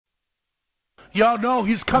Y'all know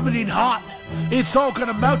he's coming in hot. It's all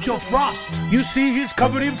gonna melt your frost. You see he's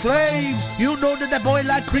covered in flames. You know that boy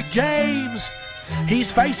like Rick James.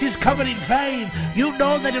 His face is covered in fame. You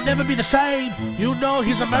know that he'll never be the same. You know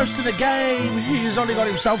he's immersed in the game. He's only got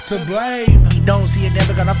himself to blame. He knows he ain't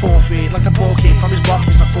never gonna forfeit. Like the poor kid from his block,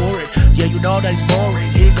 he's not for it. Yeah, you know that he's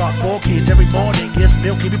boring. He got 4 kids every morning. Yes,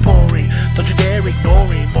 milk he be pouring. Don't you dare ignore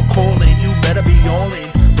him or call him. You better be all in.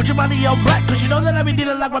 Put your money on black, cause you know that I be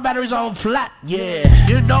dealing like my battery's on flat. Yeah,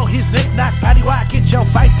 you know his knick-knack, patty whack, it's your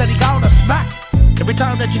face that he gonna smack. Every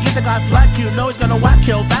time that you give the guy flack, you know he's gonna whack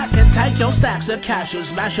your back and take your stacks of cash and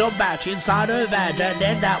smash your batch inside her vag and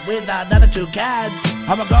end up with another 2 cats.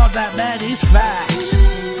 Oh my god, that man is fact.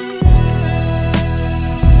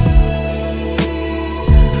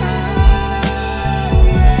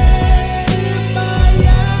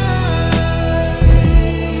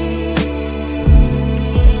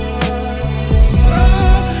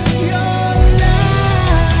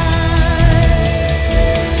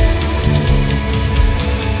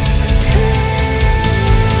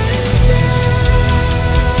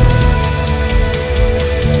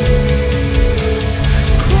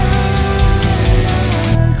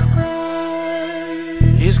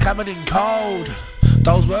 He's coming in cold.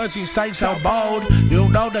 Those words he's saying so bold. You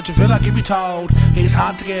know that you feel like you be told. He's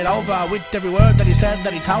hard to get over with every word that he said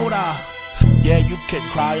that he told her. Yeah, you can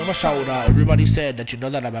cry on my shoulder. Everybody said that you know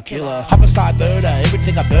that I'm a killer. Homicide, murder,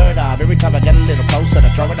 everything I burn up. Every time I get a little closer to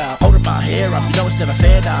throwing up. Holding my hair up, you know it's never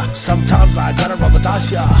fair now. Sometimes I gotta roll the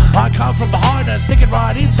dice, yeah. I come from behind and stick it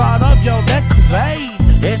right inside of your neck vein.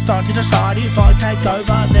 It's time to decide if I take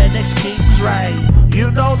over the next king's reign. You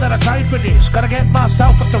know that I trained for this. Gotta get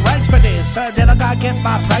myself up the ranks for this. And then I gotta get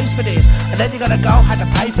my praise for this. And then you gotta go, have to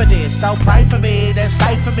pay for this. So pray for me, then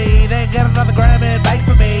stay for me. Then get another gram and bake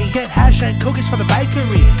for me. Get hash and cookies from the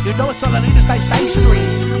bakery. You know it's all I need to say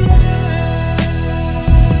stationery.